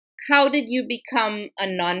how did you become a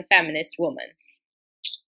non-feminist woman?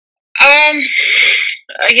 I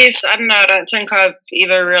guess, I don't know, I don't think I've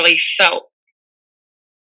ever really felt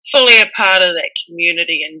fully a part of that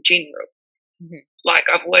community in general. Mm-hmm. Like,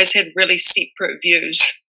 I've always had really separate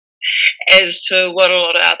views as to what a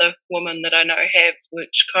lot of other women that I know have,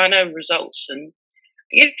 which kind of results in,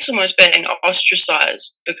 I guess, almost being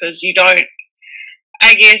ostracized because you don't,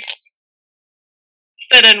 I guess,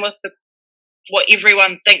 fit in with what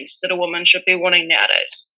everyone thinks that a woman should be wanting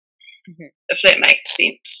nowadays, if that makes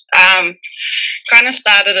sense. Kind of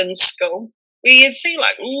started in school where you'd see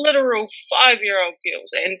like literal 5-year-old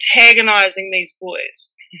girls antagonizing these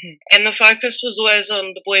boys, and the focus was always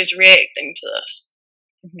on the boys reacting to this.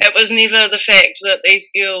 It was never the fact that these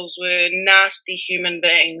girls were nasty human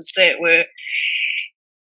beings that were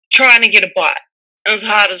trying to get a bite as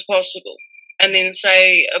hard as possible. And then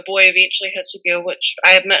say a boy eventually hits a girl, which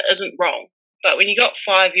I admit isn't wrong. But when you got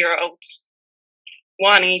 5-year-olds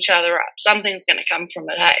winding each other up, something's going to come from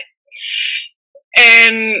it, hey?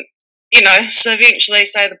 And, you know, so eventually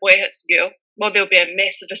say the boy hits the girl, well, there'll be a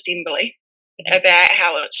massive assembly about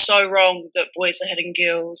how it's so wrong that boys are hitting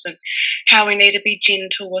girls and how we need to be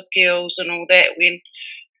gentle with girls and all that, when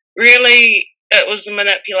really it was the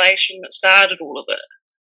manipulation that started all of it.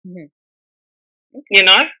 Okay. You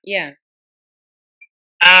know? Yeah.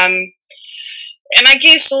 And I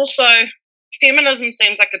guess also feminism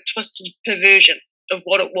seems like a twisted perversion of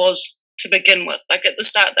what it was to begin with. Like at the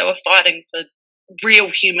start they were fighting for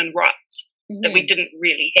real human rights that we didn't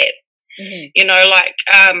really have. You know, like,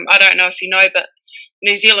 I don't know if you know, but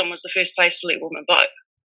New Zealand was the first place to let women vote.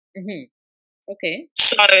 Okay.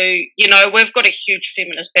 So, you know, we've got a huge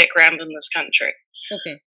feminist background in this country.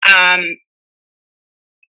 Okay.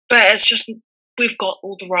 But it's just, we've got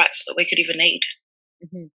all the rights that we could ever need.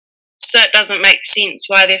 So it doesn't make sense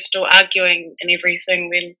why they're still arguing and everything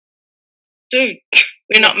when, dude,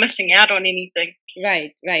 we're not missing out on anything.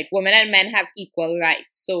 Right. Women and men have equal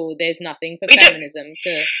rights, so there's nothing for feminism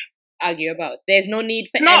to argue about. There's no need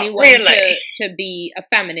for anyone to be a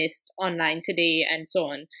feminist online today and so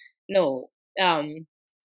on. No.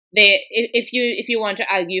 If you want to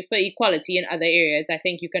argue for equality in other areas, I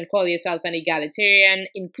think you can call yourself an egalitarian,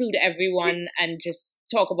 include everyone, and just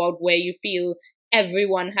talk about where you feel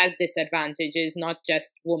everyone has disadvantages, not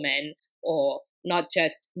just women or not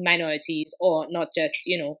just minorities or not just,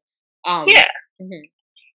 you know. Well,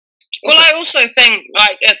 I also think,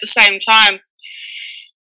 like, at the same time,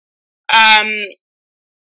 I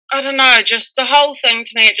don't know, just the whole thing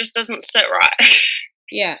to me, it just doesn't sit right.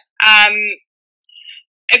 Yeah.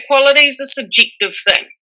 Equality is a subjective thing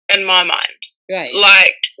in my mind. Right.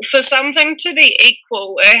 Like, for something to be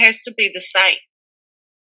equal, it has to be the same.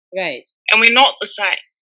 Right. And we're not the same.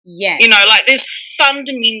 Yes. You know, like, there's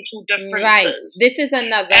fundamental differences. Right. This is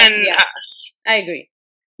another. In us. I agree.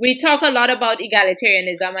 We talk a lot about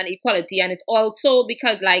egalitarianism and equality, and it's also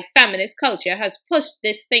because, like, feminist culture has pushed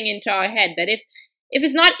this thing into our head that if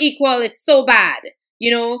it's not equal, it's so bad. You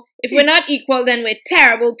know, if we're not equal, then we're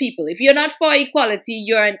terrible people. If you're not for equality,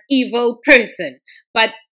 you're an evil person. But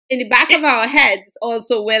in the back of our heads,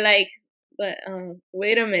 also, we're like, but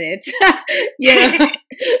wait a minute. You know,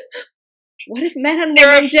 what if men and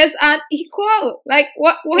women just aren't equal? Like,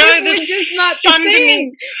 what if we're just not the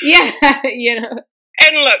same? Yeah, you know.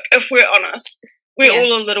 And look, if we're honest, we're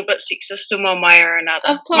all a little bit sexist in one way or another.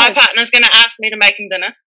 Of course. My partner's going to ask me to make him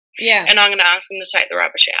dinner. Yeah. And I'm going to ask him to take the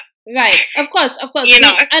rubbish out. Right. Of course. You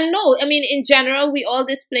know. And no, I mean, in general, we all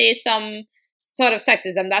display some sort of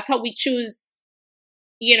sexism. That's how we choose,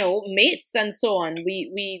 you know, mates and so on.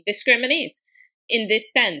 We discriminate in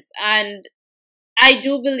this sense. And I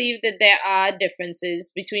do believe that there are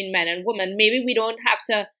differences between men and women. Maybe we don't have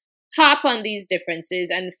to harp on these differences.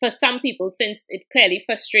 And for some people, since it clearly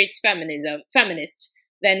frustrates feminists,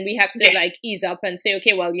 then we have to like ease up and say,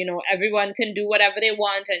 okay, well, you know, everyone can do whatever they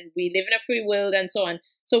want and we live in a free world and so on.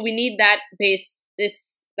 So we need that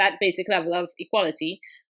basic level of equality.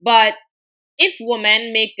 But if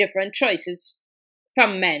women make different choices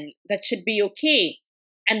from men, that should be okay.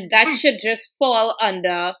 And that should just fall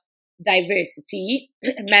under diversity.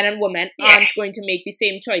 Men and women aren't going to make the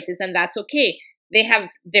same choices, and that's okay. They have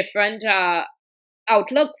different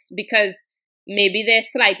outlooks because maybe they're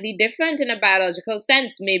slightly different in a biological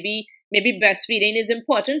sense. Maybe breastfeeding is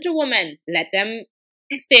important to women. Let them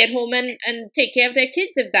stay at home and take care of their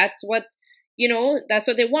kids if that's what, you know, that's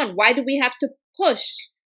what they want. Why do we have to push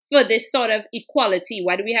for this sort of equality?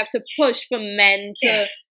 Why do we have to push for men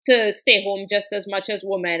to stay home just as much as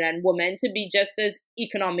women and women to be just as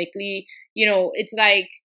economically, you know, it's like,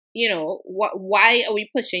 you know, why are we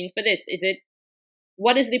pushing for this?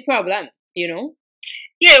 What is the problem, you know?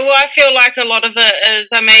 Yeah, well, I feel like a lot of it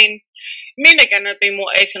is, I mean, men are going to be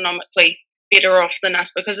more economically better off than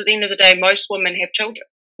us because at the end of the day, most women have children.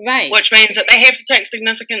 Right. Which means that they have to take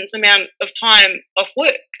significant amount of time off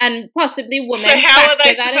work. And possibly women. So how are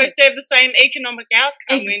they supposed to have the same economic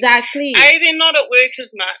outcome? Exactly. A, they're not at work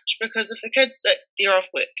as much because if the kid's sick, they're off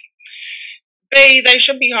work. B, they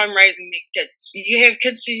should be home raising their kids. You have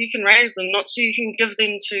kids so you can raise them, not so you can give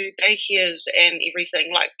them to daycares and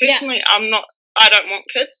everything. Like, personally, I don't want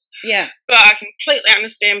kids. Yeah. But I completely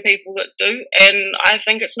understand people that do, and I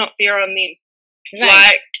think it's not fair on them. Right.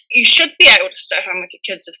 Like, you should be able to stay home with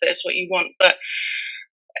your kids if that's what you want, but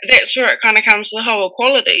that's where it kind of comes to the whole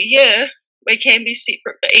equality. Yeah, we can be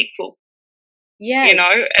separate but equal. Yeah. You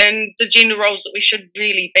know, and the gender roles that we should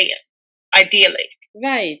really be in, ideally.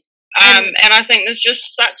 Right. And I think there's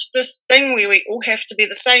just such this thing where we all have to be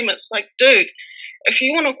the same. It's like, dude, if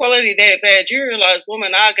you want equality that bad, you realise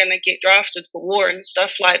women are going to get drafted for war and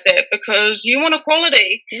stuff like that because you want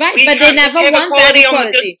equality. Right, but they never want that equality.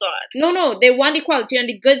 On the good side. No, they want equality on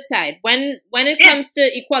the good side. When it comes to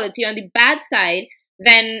equality on the bad side,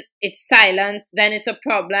 then it's silence, then it's a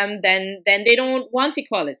problem, then they don't want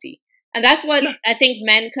equality. And that's what I think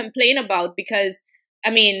men complain about because, I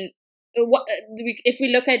mean, if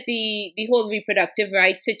we look at the whole reproductive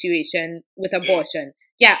rights situation with abortion,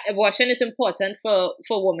 yeah, abortion is important for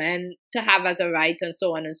women to have as a right and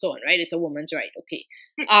so on, right? It's a woman's right, okay.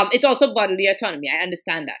 It's also bodily autonomy, I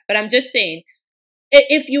understand that. But I'm just saying,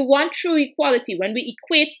 if you want true equality, when we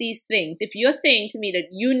equate these things, if you're saying to me that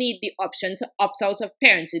you need the option to opt out of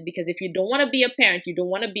parenting because if you don't want to be a parent, you don't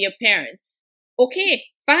want to be a parent, okay,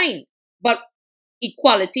 fine. But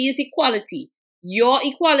equality is equality. Your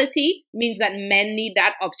equality means that men need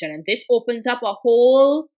that option. And this opens up a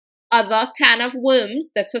whole other can of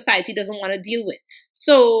worms that society doesn't want to deal with.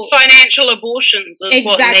 So financial abortions is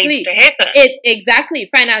what needs to happen. Exactly.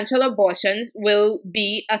 Financial abortions will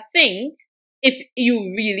be a thing if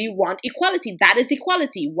you really want equality. That is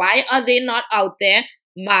equality. Why are they not out there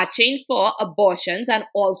marching for abortions and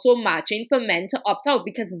also marching for men to opt out?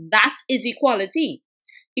 Because that is equality.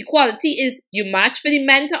 Equality is you march for the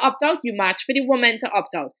men to opt out, you march for the women to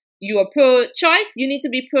opt out. You are pro-choice, you need to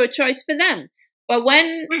be pro-choice for them. But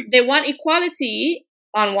when they want equality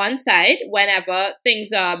on one side, whenever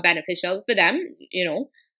things are beneficial for them, you know,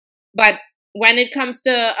 but when it comes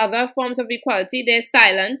to other forms of equality, there's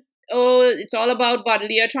silence. Oh, it's all about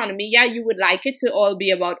bodily autonomy. Yeah, you would like it to all be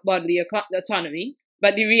about bodily autonomy,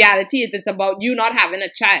 but the reality is it's about you not having a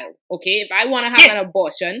child, okay? If I want to have an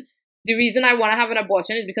abortion, the reason I want to have an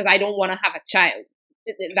abortion is because I don't want to have a child.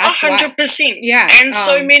 That's 100%. Yeah. And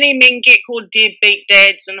so many men get called deadbeat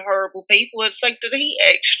dads and horrible people. It's like, did he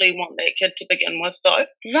actually want that kid to begin with, though?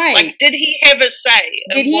 Right. Like, did he have a say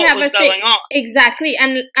in what was going on? Exactly.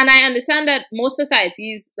 And I understand that most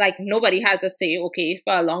societies, like, nobody has a say, okay,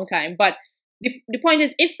 for a long time. But the point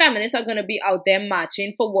is, if feminists are going to be out there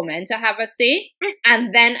marching for women to have a say,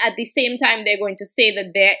 and then at the same time they're going to say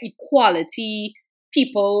that they're equality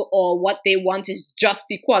people or what they want is just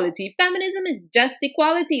equality. Feminism is just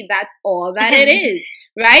equality. That's all that it is,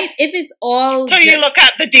 right? If it's all... So you look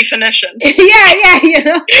at the definition. yeah, you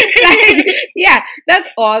know? Like, yeah, that's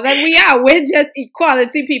all that we are. We're just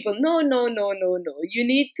equality people. No. You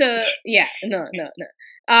need to... Yeah, no.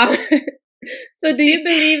 So do you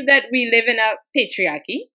believe that we live in a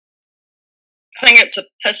patriarchy? I think it's a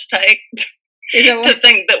piss take to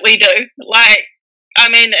think that we do. Like, I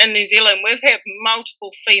mean, in New Zealand, we've had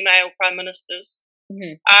multiple female prime ministers.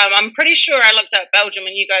 I'm pretty sure I looked at Belgium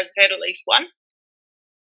and you guys have had at least one.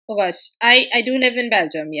 Oh gosh, I do live in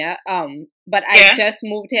Belgium, yeah. But I just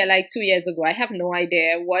moved here like 2 years ago. I have no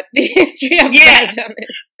idea what the history of Belgium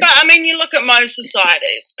is. But I mean, you look at most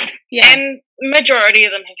societies, and majority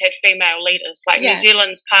of them have had female leaders. Like New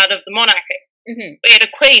Zealand's part of the monarchy. We had a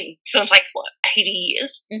queen for like, what, 80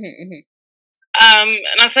 years? And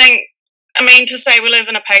I think, I mean, to say we live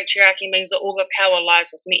in a patriarchy means that all the power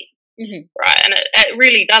lies with men, right? And it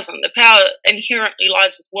really doesn't. The power inherently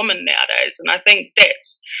lies with women nowadays, and I think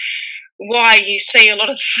that's why you see a lot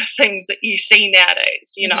of the things that you see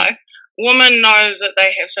nowadays, you know. Women know that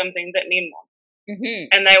they have something that men want,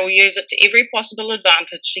 and they will use it to every possible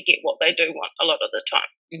advantage to get what they do want a lot of the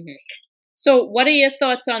time. So what are your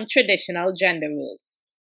thoughts on traditional gender roles?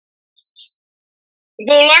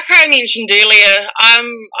 Well, like I mentioned earlier,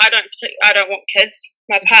 I don't want kids.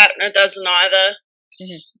 My partner doesn't either.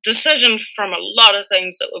 Decision from a lot of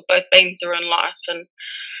things that we've both been through in life, and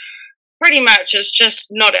pretty much it's just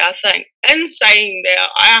not our thing. In saying that,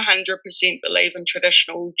 I 100% believe in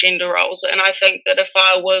traditional gender roles, and I think that if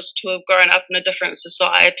I was to have grown up in a different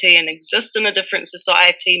society and exist in a different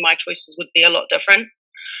society, my choices would be a lot different.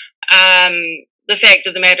 The fact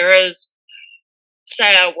of the matter is,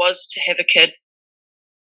 say I was to have a kid,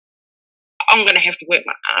 I'm going to have to work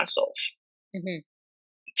my ass off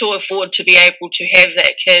to afford to be able to have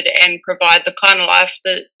that kid and provide the kind of life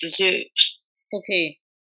that it deserves. Okay.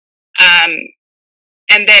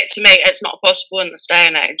 And that, to me, it's not possible in this day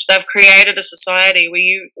and age. They've created a society where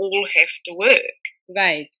you all have to work.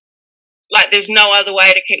 Right. Like, there's no other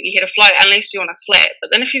way to keep your head afloat unless you're on a flat.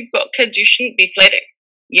 But then if you've got kids, you shouldn't be flatting,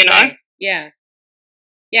 you know? Right. Yeah.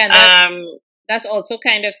 Yeah, that's also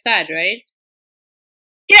kind of sad, right?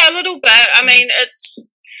 Yeah, a little bit. I mean,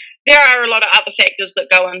 there are a lot of other factors that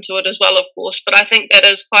go into it as well, of course, but I think that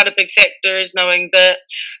is quite a big factor, is knowing that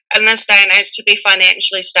in this day and age, to be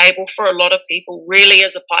financially stable for a lot of people really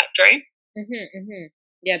is a pipe dream.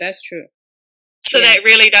 Yeah, that's true. So that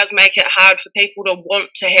really does make it hard for people to want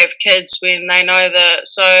to have kids when they know that.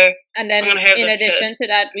 So, and then I'm gonna have in this addition kid. to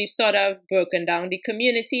that, we've sort of broken down the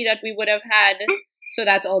community that we would have had. So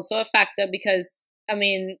that's also a factor, because, I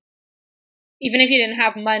mean, even if you didn't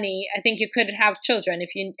have money, I think you could have children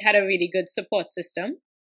if you had a really good support system.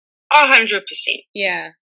 100%.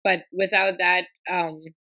 Yeah, but without that,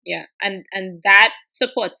 and that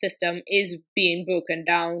support system is being broken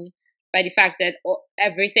down by the fact that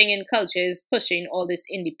everything in culture is pushing all this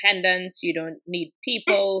independence. You don't need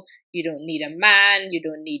people. You don't need a man. You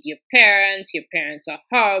don't need your parents. Your parents are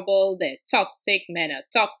horrible. They're toxic. Men are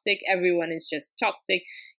toxic. Everyone is just toxic.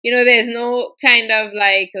 You know, there's no kind of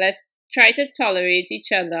like, let's try to tolerate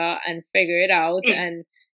each other and figure it out and,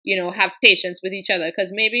 you know, have patience with each other,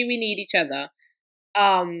 because maybe we need each other.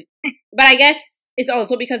 But I guess it's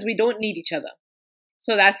also because we don't need each other.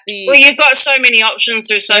 So that's the... Well, you've got so many options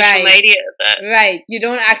through social media that... Right. You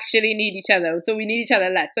don't actually need each other. So we need each other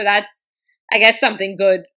less. So that's, I guess, something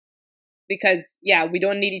good, because, yeah, we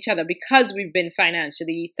don't need each other because we've been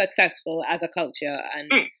financially successful as a culture.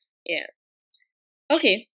 And, yeah.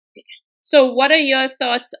 Okay. So what are your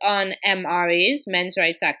thoughts on MRAs, men's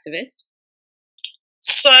rights activists?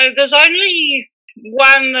 So there's only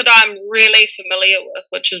one that I'm really familiar with,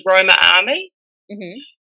 which is Roma Army.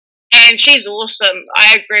 And she's awesome.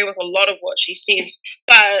 I agree with a lot of what she says.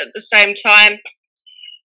 But at the same time,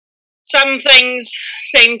 some things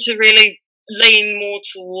seem to really lean more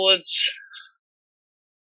towards,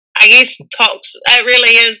 I guess, toxic. It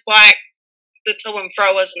really is like the to and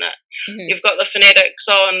fro, isn't it? You've got the fanatics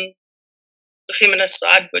on the feminist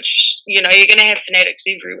side, which, you know, you're going to have fanatics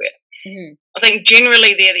everywhere. I think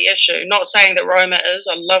generally they're the issue. Not saying that Roma is.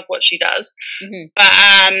 I love what she does. But,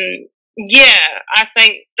 yeah, I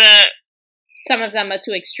think that... Some of them are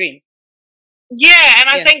too extreme. Yeah, and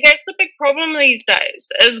I think that's the big problem these days,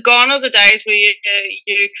 is gone are the days where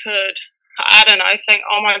you could, I don't know, think,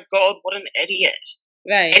 oh my God, what an idiot.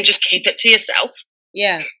 Right. And just keep it to yourself.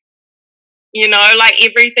 Yeah. You know, like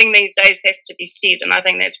everything these days has to be said, and I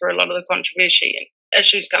think that's where a lot of the controversy and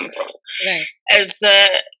issues come from. Right. Is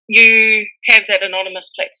that you have that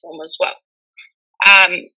anonymous platform as well.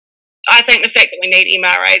 I think the fact that we need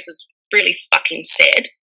MRAs is really fucking sad.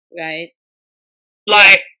 Right.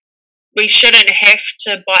 Like, we shouldn't have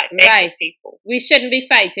to bite back at people. We shouldn't be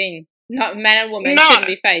fighting. Not men and women shouldn't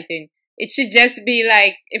be fighting. It should just be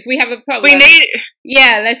like, if we have a problem,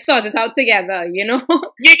 let's sort it out together, you know?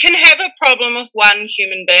 You can have a problem with one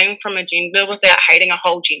human being from a gender without hating a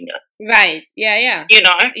whole gender. Right. Yeah. You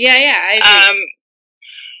know? Yeah, I agree.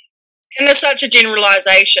 And there's such a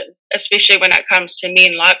generalisation, especially when it comes to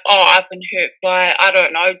men, like, oh, I've been hurt by, I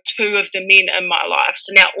don't know, 2 of the men in my life,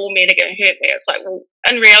 so now all men are going to hurt me. It's like, well,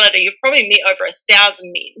 in reality, you've probably met over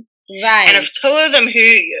 1,000 men. Right. And if 2 of them hurt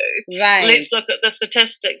you, right, let's look at the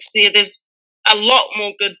statistics. There's a lot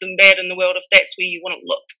more good than bad in the world if that's where you want to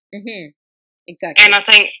look. Exactly. And I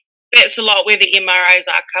think that's a lot where the MRAs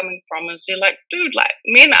are coming from, is they're like, dude, like,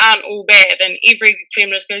 men aren't all bad. And every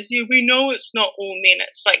feminist goes, yeah, we know it's not all men.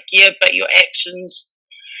 It's like, yeah, but your actions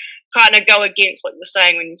kind of go against what you're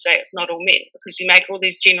saying when you say it's not all men, because you make all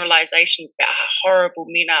these generalizations about how horrible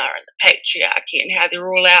men are and the patriarchy and how they're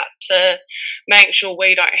all out to make sure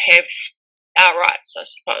we don't have our rights, I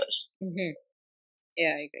suppose.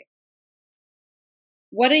 Yeah, I agree.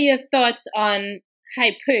 What are your thoughts on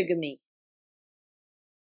hypergamy?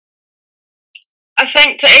 I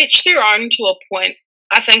think to each their own to a point.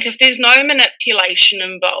 I think if there's no manipulation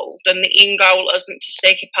involved and the end goal isn't to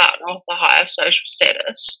seek a partner with a higher social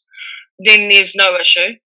status, then there's no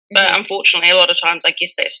issue. But unfortunately, a lot of times, I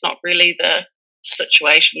guess that's not really the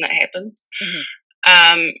situation that happens.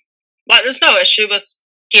 Like, there's no issue with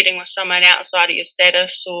getting with someone outside of your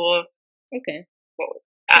status or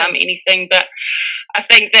anything. But I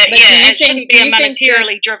think that, it shouldn't be a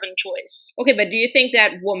monetarily driven choice. Okay, but do you think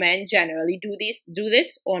that women generally do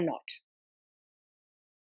this or not?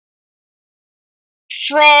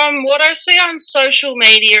 From what I see on social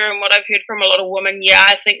media and what I've heard from a lot of women,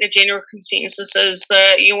 I think the general consensus is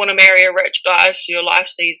that you want to marry a rich guy so your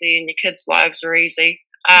life's easy and your kids' lives are easy.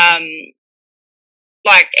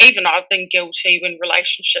 Like, even I've been guilty when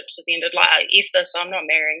relationships have ended, like, F this, I'm not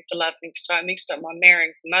marrying for love next time I'm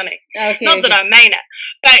marrying for money. Okay, not that I mean it.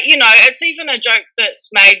 But, it's even a joke that's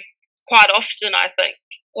made quite often, I think.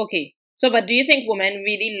 Okay. So, but do you think women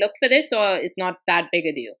really look for this, or it's not that big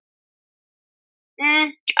a deal?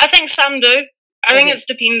 I think some do. I think it's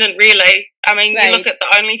dependent, really. I mean, you look at the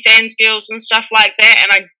OnlyFans girls and stuff like that,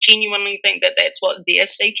 and I genuinely think that that's what they're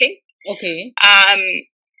seeking. Okay.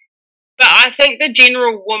 But I think the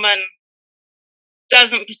general woman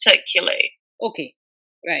doesn't particularly. Okay,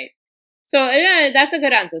 right. So that's a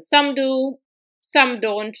good answer. Some do, some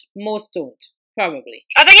don't, most don't, probably.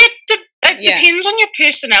 I think it depends on your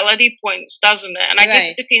personality points, doesn't it? And I guess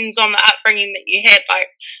it depends on the upbringing that you had. Like,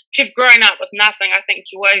 if you've grown up with nothing, I think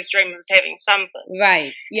you always dream of having something.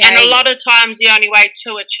 Right. Yeah. And a lot of times the only way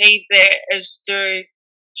to achieve that is through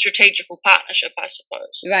strategical partnership, I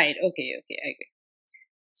suppose. Right. Okay, I agree.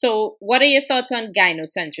 So, what are your thoughts on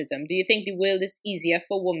gynocentrism? Do you think the world is easier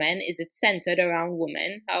for women? Is it centered around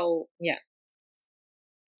women?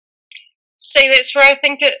 See, that's where I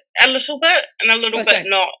think it a little bit and a little bit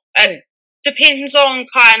not. It depends on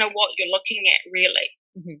kind of what you're looking at, really.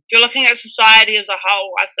 Mm-hmm. If you're looking at society as a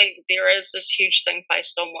whole, I think there is this huge thing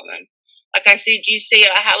placed on women. Like I said, you see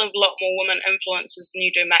a hell of a lot more women influencers than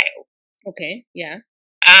you do male. Okay, yeah.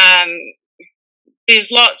 There's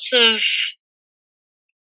lots of...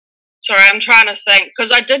 Sorry, I'm trying to think,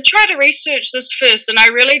 because I did try to research this first, and I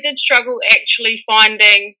really did struggle actually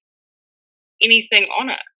finding anything on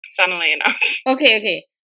it, funnily enough. Okay.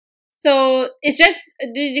 So, it's just,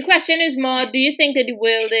 the question is more, do you think that the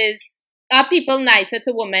world are people nicer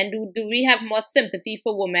to women? Do we have more sympathy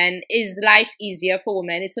for women? Is life easier for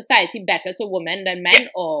women? Is society better to women than men,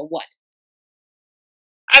 or what?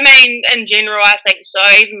 I mean, in general, I think so.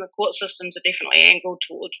 Even the court systems are definitely angled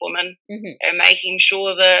towards women and making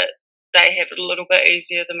sure that they have it a little bit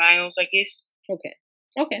easier than males, I guess. Okay.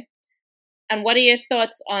 And what are your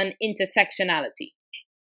thoughts on intersectionality?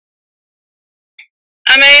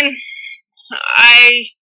 I mean,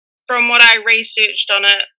 from what I researched on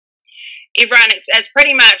it, it's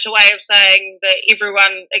pretty much a way of saying that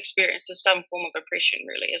everyone experiences some form of oppression,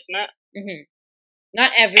 really, isn't it? Mm-hmm.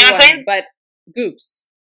 Not everyone, but groups.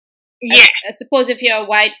 Yeah. I suppose if you're a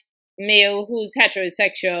white male who's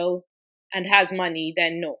heterosexual and has money,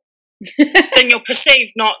 then no. Then you're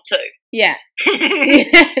perceived not to. Yeah.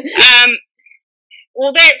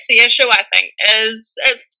 Well, that's the issue, I think, is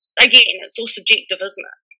it's all subjective, isn't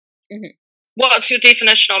it? Mm-hmm. What's your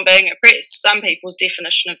definition on being oppressed? Some people's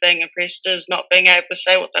definition of being oppressed is not being able to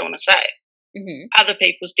say what they want to say. Mm-hmm. Other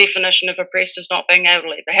people's definition of oppressed is not being able to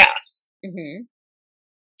leave the house. Mm-hmm.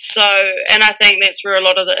 So, and I think that's where a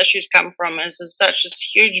lot of the issues come from, is such this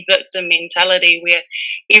huge victim mentality where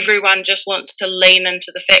everyone just wants to lean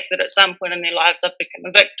into the fact that at some point in their lives they've become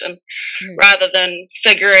a victim, rather than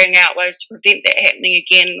figuring out ways to prevent that happening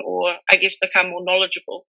again, or I guess become more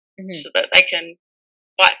knowledgeable so that they can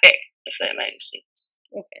fight back, if that makes sense.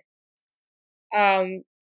 Okay.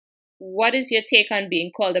 What is your take on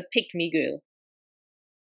being called a pick-me girl?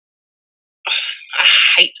 I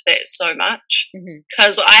hate that so much,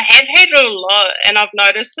 because I have had it a lot, and I've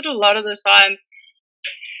noticed that a lot of the time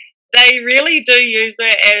they really do use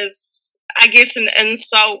it as, I guess, an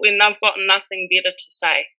insult when they've got nothing better to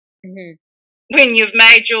say. When you've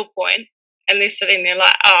made your point and they're sitting there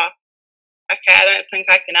like, oh, okay, I don't think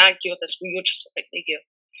I can argue with this, well, you're just a pick-me girl.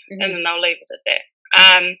 And then they'll leave it at that.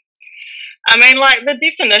 I mean, like, the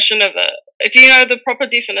definition of it. Do you know the proper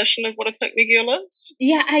definition of what a pick-me-girl is?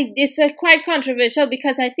 Yeah, it's quite controversial,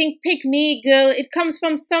 because I think pick-me-girl, it comes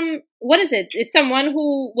from what is it? It's someone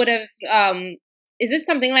who would have, is it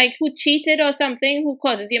something like who cheated or something, who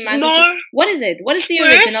causes your man to... What is it? What is the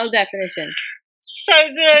original definition? So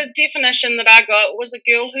the definition that I got was a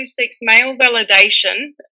girl who seeks male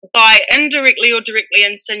validation by indirectly or directly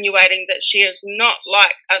insinuating that she is not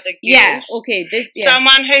like other girls. Yeah, okay.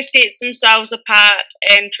 Someone who sets themselves apart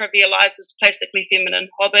and trivializes classically feminine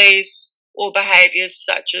hobbies or behaviors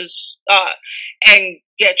such as,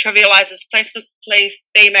 trivializes classically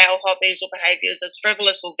female hobbies or behaviors as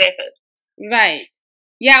frivolous or vapid. Right.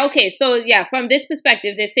 Yeah, okay. So, yeah, from this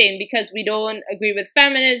perspective, they're saying because we don't agree with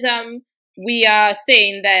feminism, we are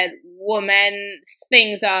saying that women's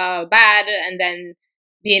things are bad, and then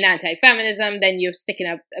being anti-feminism, then you're sticking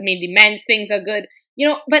up, I mean, the men's things are good, you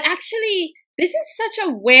know, but actually, this is such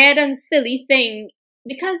a weird and silly thing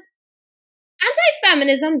because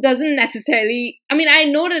anti-feminism doesn't necessarily, I mean, I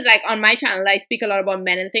know that like on my channel, I speak a lot about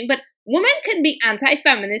men and things, but women can be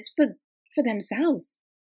anti-feminist for themselves.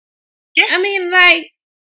 Yeah. I mean,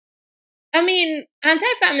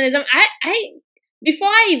 anti-feminism, I before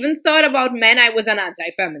I even thought about men, I was an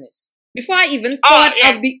anti-feminist. Before I even thought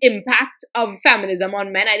of the impact of feminism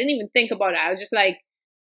on men, I didn't even think about it. I was just like,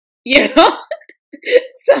 you know?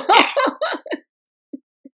 So...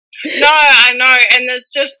 No, I know. And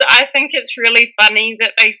it's just, I think it's really funny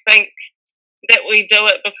that they think that we do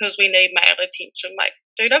it because we need male attention. Like,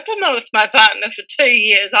 dude, I've been with my partner for 2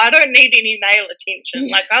 years. I don't need any male attention.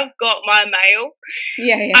 Like, I've got my male.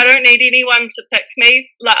 Yeah. I don't need anyone to pick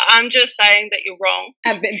me. Like, I'm just saying that you're wrong.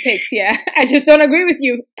 I've been picked, yeah. I just don't agree with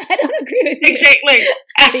you. I don't agree with you. Exactly.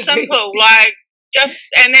 It's simple. Like, just,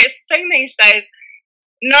 and that's the thing these days.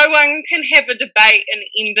 No one can have a debate and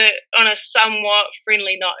end it on a somewhat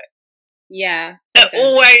friendly note. Yeah. It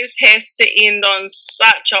always has to end on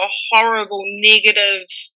such a horrible, negative,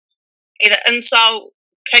 either insult,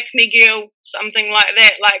 pick me girl, something like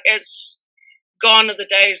that. Like, it's gone are the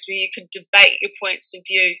days where you could debate your points of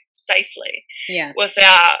view safely,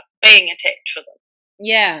 without being attacked for them.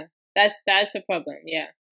 Yeah, that's a problem. Yeah,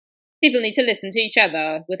 people need to listen to each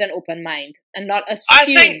other with an open mind and not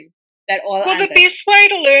assume that all. Well, the best way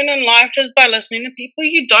to learn in life is by listening to people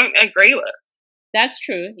you don't agree with. That's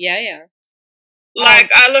true. Yeah.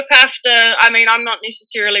 Like, I look after, I mean, I'm not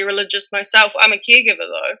necessarily religious myself. I'm a caregiver,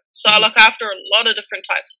 though. So I look after a lot of different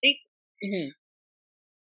types of people.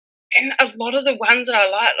 And a lot of the ones that I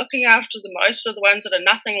like looking after the most are the ones that are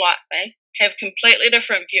nothing like me, have completely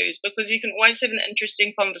different views, because you can always have an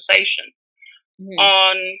interesting conversation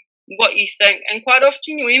on what you think. And quite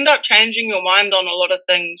often you end up changing your mind on a lot of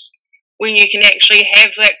things when you can actually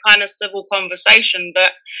have that kind of civil conversation.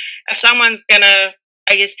 But if someone's going to,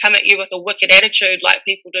 I guess, come at you with a wicked attitude like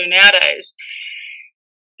people do nowadays,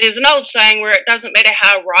 there's an old saying where it doesn't matter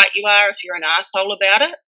how right you are if you're an asshole about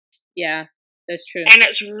it. Yeah, that's true. And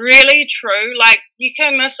it's really true. Like, you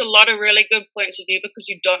can miss a lot of really good points of view because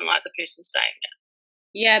you don't like the person saying it.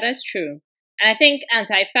 Yeah, that's true. And I think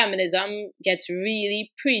anti-feminism gets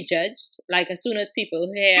really prejudged. Like, as soon as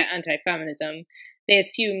people hear anti-feminism, they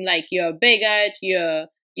assume, like, you're a bigot, you're,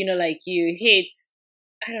 you know, like, you hate,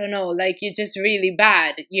 I don't know, like, you're just really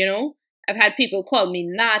bad, you know? I've had people call me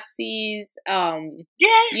Nazis,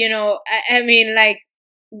 you know, I mean, like,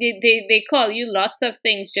 they call you lots of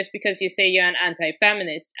things just because you say you're an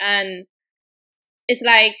anti-feminist. And it's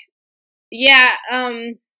like, yeah,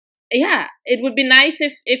 it would be nice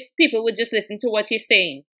if people would just listen to what you're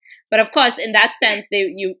saying. But of course, in that sense,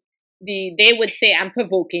 they would say I'm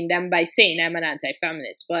provoking them by saying I'm an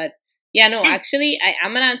anti-feminist. But yeah, no, actually, I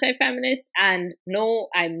am an anti-feminist, and no,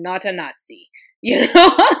 I'm not a Nazi. You know,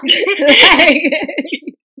 like,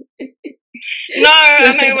 no,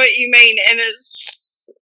 I know what you mean,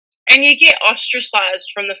 and you get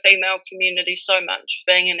ostracized from the female community so much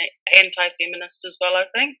being an anti-feminist as well, I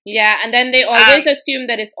think. Yeah, and then they always assume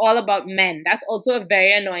that it's all about men. That's also a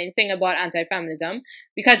very annoying thing about anti-feminism,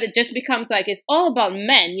 because it just becomes like it's all about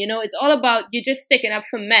men, you know, it's all about you just sticking up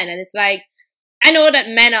for men. And it's like, I know that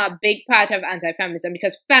men are a big part of anti-feminism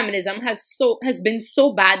because feminism has been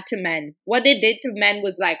so bad to men. What they did to men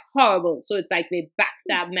was like horrible. So it's like they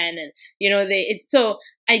backstab men, and you know so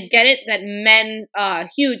I get it that men are a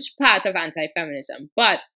huge part of anti-feminism,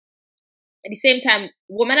 but at the same time,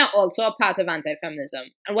 women are also a part of anti-feminism,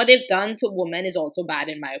 and what they've done to women is also bad,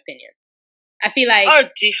 in my opinion. I feel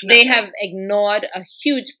like they have ignored a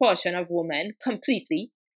huge portion of women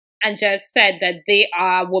completely, and just said that they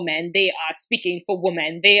are women, they are speaking for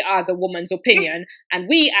women, they are the woman's opinion, and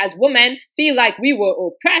we as women feel like we were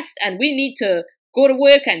oppressed and we need to go to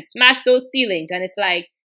work and smash those ceilings. And it's like,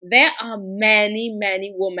 there are many,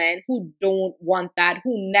 many women who don't want that,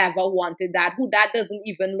 who never wanted that, who that doesn't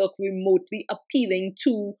even look remotely appealing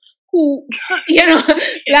to, who, you know,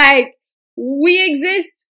 like, we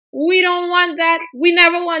exist. We don't want that. We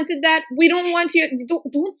never wanted that. We don't want you.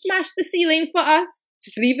 Don't smash the ceiling for us.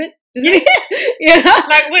 Just leave it. Just leave it. You know?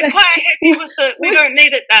 Like, we're quite happy with it. We don't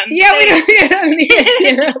need it done. Yeah, we don't need it.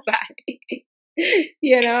 You know, bye.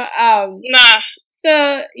 You know, nah.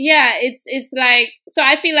 So yeah, it's like, so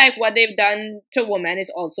I feel like what they've done to women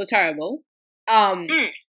is also terrible.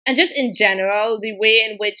 And just in general, the way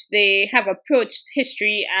in which they have approached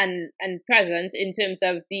history and present in terms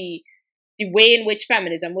of the way in which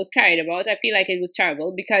feminism was carried about, I feel like it was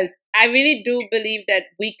terrible, because I really do believe that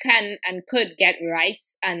we can and could get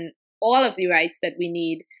rights, and all of the rights that we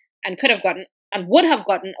need and could have gotten and would have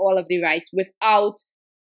gotten all of the rights without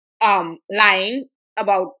lying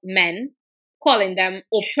about men, calling them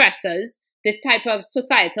oppressors, this type of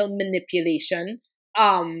societal manipulation,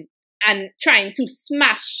 and trying to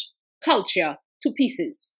smash culture to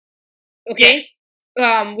pieces. Okay?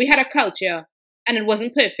 We had a culture, and it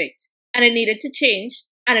wasn't perfect, and it needed to change,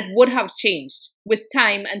 and it would have changed. With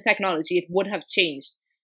time and technology, it would have changed.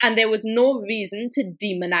 And there was no reason to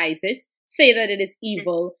demonize it, say that it is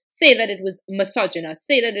evil, say that it was misogynist,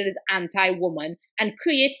 say that it is anti-woman, and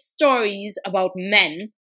create stories about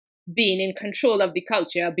men being in control of the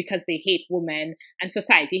culture because they hate women and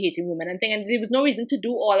society hating women and thing. And there was no reason to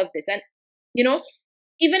do all of this. And, you know,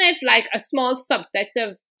 even if like a small subset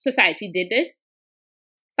of society did this,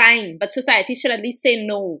 fine, but society should at least say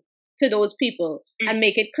no to those people and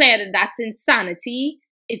make it clear that that's insanity,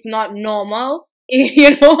 it's not normal,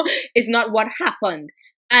 you know, it's not what happened.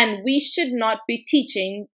 And we should not be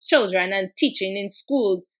teaching children and teaching in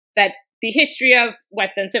schools that the history of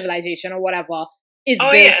Western civilization or whatever is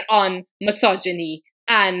built on misogyny,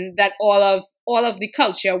 and that all of the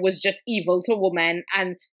culture was just evil to women,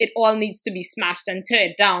 and it all needs to be smashed and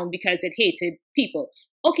teared down because it hated people.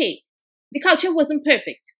 Okay, the culture wasn't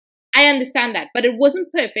perfect. I understand that, but it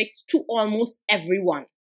wasn't perfect to almost everyone.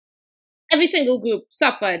 Every single group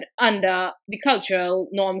suffered under the cultural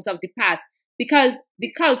norms of the past because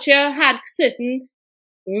the culture had certain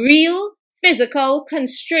real physical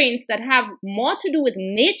constraints that have more to do with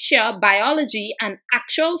nature, biology, and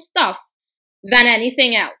actual stuff than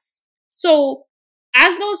anything else. So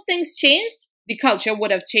as those things changed, the culture would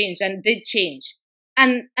have changed and did change.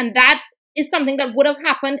 And that is something that would have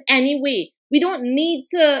happened anyway. We don't need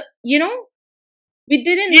to, you know, we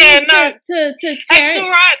didn't need to tear It's all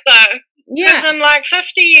right though. Because in like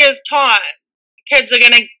 50 years' time, kids are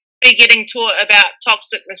going to be getting taught about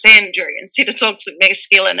toxic misandry instead of toxic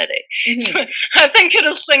masculinity. So I think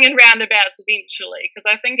it'll swing in roundabouts eventually, because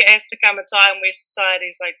I think it has to come a time where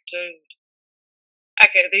society's like, dude,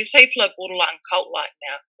 okay, these people are borderline cult-like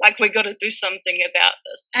now. Like, we got to do something about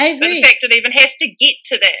this. I agree. But the fact it even has to get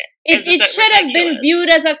to that is a bit should have been viewed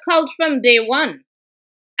as a cult from day one.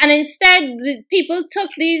 And instead, people took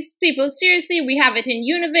these people seriously. We have it in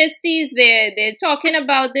universities. They're talking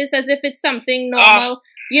about this as if it's something normal,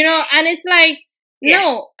 you know. And it's like,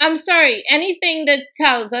 no, I'm sorry. Anything that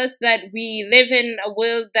tells us that we live in a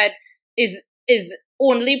world that is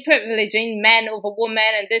only privileging men over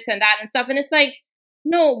women and this and that and stuff. And it's like,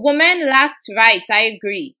 no, women lacked rights. I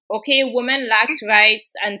agree. Okay, women lacked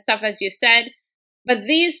rights and stuff, as you said. But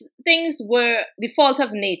these things were the fault of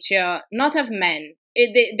nature, not of men.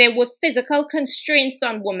 There were physical constraints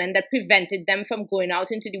on women that prevented them from going out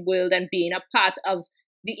into the world and being a part of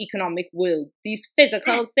the economic world. These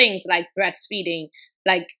physical things like breastfeeding,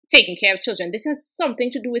 like taking care of children, this has something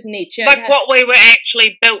to do with nature. Like what we were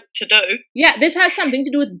actually built to do. Yeah, this has something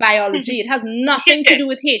to do with biology. It has nothing to do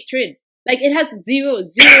with hatred. Like, it has zero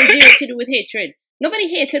to do with hatred. Nobody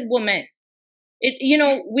hated women. You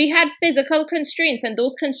know, we had physical constraints, and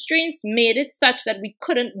those constraints made it such that we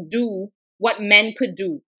couldn't do what men could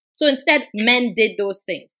do. So instead, men did those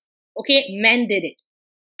things. Okay? Men did it.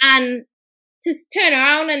 And to turn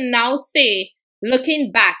around and now say,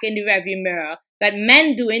 looking back in the rearview mirror, that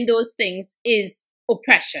men doing those things is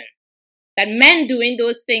oppression. That men doing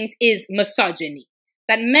those things is misogyny.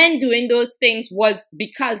 That men doing those things was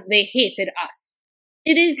because they hated us.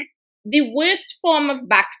 It is the worst form of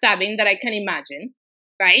backstabbing that I can imagine,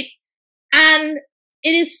 right? And it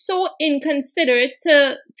is so inconsiderate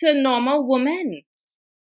to normal women.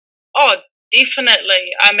 Oh, definitely.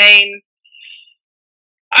 I mean,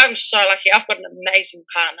 I'm so lucky. I've got an amazing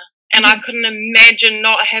partner. And I couldn't imagine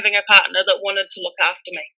not having a partner that wanted to look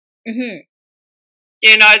after me.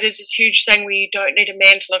 You know, there's this huge thing where you don't need a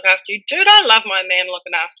man to look after you. Dude, I love my man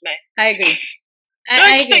looking after me. I agree.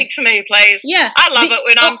 Don't speak for me, please. Yeah. I love it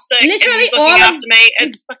when I'm sick and he's looking after me.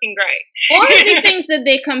 It's fucking great. All of the things that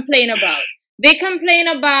they complain about. They complain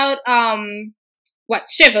about,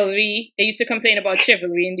 chivalry. They used to complain about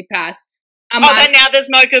chivalry in the past. But now there's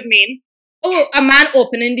no good men. Oh, a man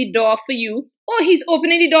opening the door for you. Oh, he's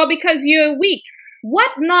opening the door because you're weak.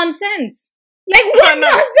 What nonsense. Like, what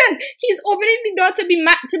nonsense? He's opening the door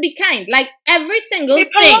to be kind. Like, every single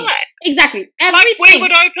thing. Exactly. Everything. Like, we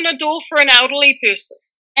would open a door for an elderly person.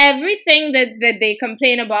 Everything that they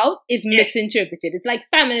complain about is misinterpreted. It's like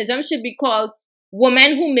feminism should be called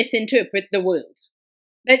women who misinterpret the world.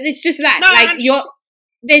 It's just that. No, like,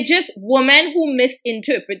 they're just women who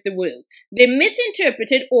misinterpret the world. They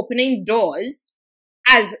misinterpreted opening doors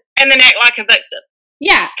as... And then act like a victim.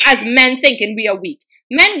 Yeah, as men thinking we are weak.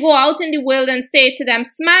 Men go out in the world and say to them,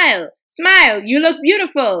 smile, smile, you look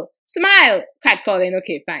beautiful. Smile. Catcalling.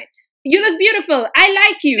 Okay, fine. You look beautiful. I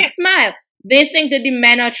like you. Smile. They think that the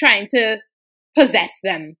men are trying to possess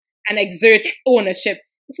them and exert ownership.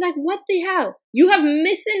 It's like, what the hell? You have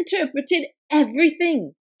misinterpreted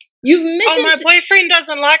everything. You've my boyfriend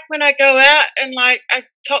doesn't like when I go out and like a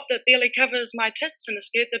top that barely covers my tits and a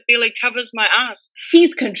skirt that barely covers my ass.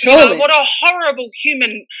 He's controlling. You know, what a horrible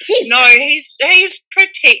human. He's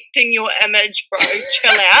protecting your image, bro.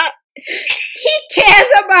 Chill out. He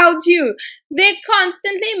cares about you. They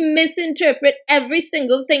constantly misinterpret every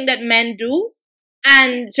single thing that men do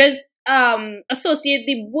and just associate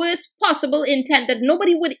the worst possible intent that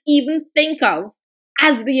nobody would even think of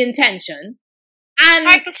as the intention. And it's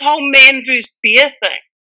like this whole man versus bear thing.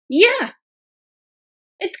 Yeah.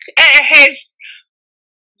 It has...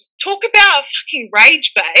 Talk about fucking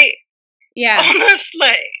rage bait. Yeah.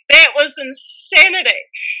 Honestly, that was insanity.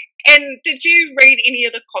 And did you read any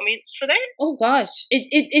of the comments for that? Oh gosh.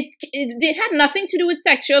 It had nothing to do with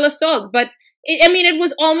sexual assault, but it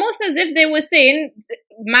was almost as if they were saying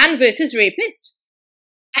man versus rapist.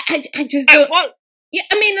 I just don't... What? Yeah,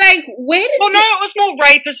 I mean, like, where did... Well, no, it was more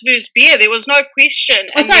rapist versus bear. There was no question.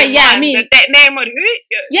 Oh, sorry, yeah, I mean... that man would hurt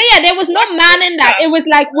you. Yeah, there was no man in that. It was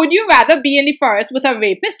like, would you rather be in the forest with a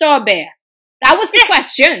rapist or a bear? That was the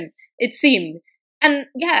question, it seemed. And,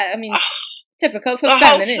 yeah, I mean, typical for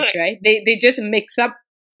feminists, right? They just mix up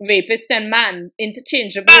rapist and man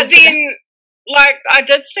interchangeable. But then, like, I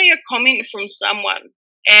did see a comment from someone,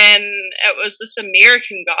 and it was this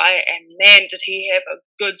American guy, and man, did he have a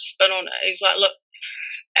good spin on it. He's like, look,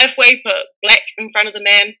 if we put black in front of the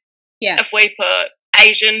man, if we put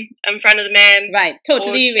Asian in front of the man, right,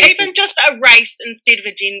 totally racist. Even just a race instead of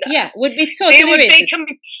a gender, would be totally there would racist. be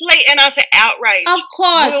complete and utter outrage. Of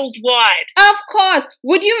course, worldwide. Of course.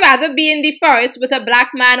 Would you rather be in the forest with a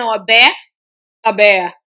black man or a bear? A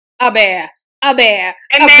bear. A bear. A bear.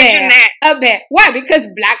 Imagine that. A bear. Why? Because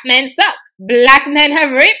black men suck. Black men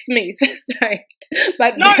have raped me. Sorry,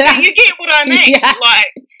 but no, but you get what I mean. Yeah.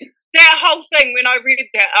 Like. That whole thing, when I read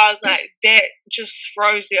that, I was like, that just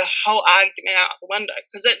throws the whole argument out the window.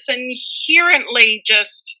 Because it's inherently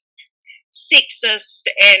just sexist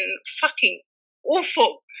and fucking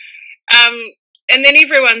awful. And then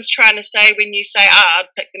everyone's trying to say, when you say, I'd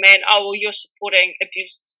pick the man, oh, well, you're supporting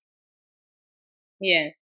abuse.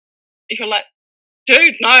 Yeah. You're like,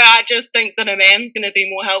 dude, no, I just think that a man's going to be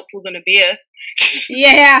more helpful than a bear.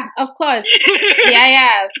 Yeah, of course.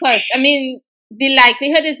 Yeah, of course. I mean... the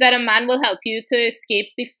likelihood is that a man will help you to escape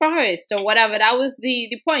the forest or whatever. That was the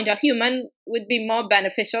point. A human would be more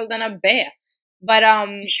beneficial than a bear. But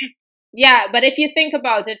yeah, but if you think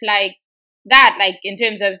about it like that, like in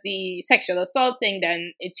terms of the sexual assault thing,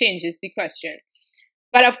 then it changes the question.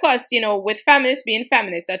 But of course, you know, with feminists being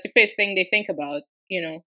feminists, that's the first thing they think about, you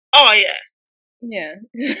know. Oh yeah. Yeah.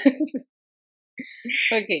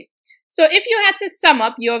 Okay. So if you had to sum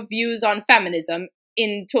up your views on feminism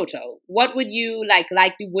in total, what would you like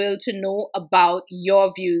the world to know about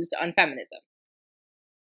your views on feminism?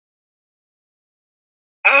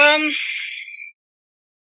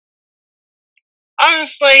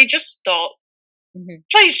 Honestly, just stop. Mm-hmm.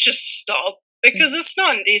 Please just stop, because it's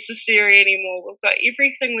not necessary anymore. We've got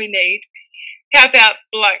everything we need. How about,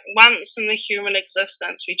 like, once in the human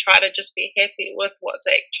existence, we try to just be happy with what's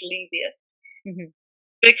actually there? Mm-hmm.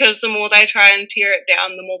 Because the more they try and tear it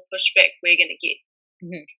down, the more pushback we're going to get.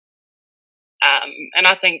 Mm-hmm. And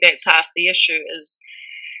I think that's half the issue is,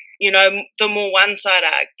 you know, the more one side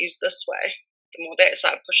argues this way, the more that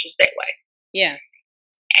side pushes that way. Yeah.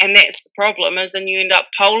 And that's the problem, is then you end up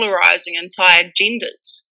polarizing entire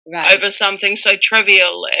genders over something so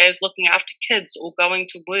trivial as looking after kids or going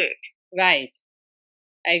to work. Right.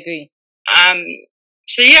 I agree.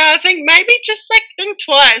 So yeah, I think maybe just like think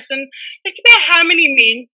twice and think about how many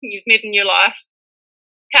men you've met in your life.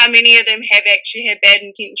 How many of them have actually had bad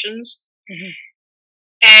intentions? Mm-hmm.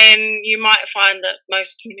 And you might find that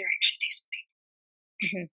most men are actually decent people.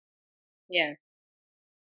 Mm-hmm. Yeah.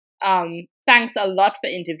 Thanks a lot for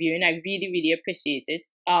interviewing. I really, really appreciate it.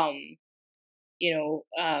 You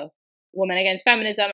know, Women Against Feminism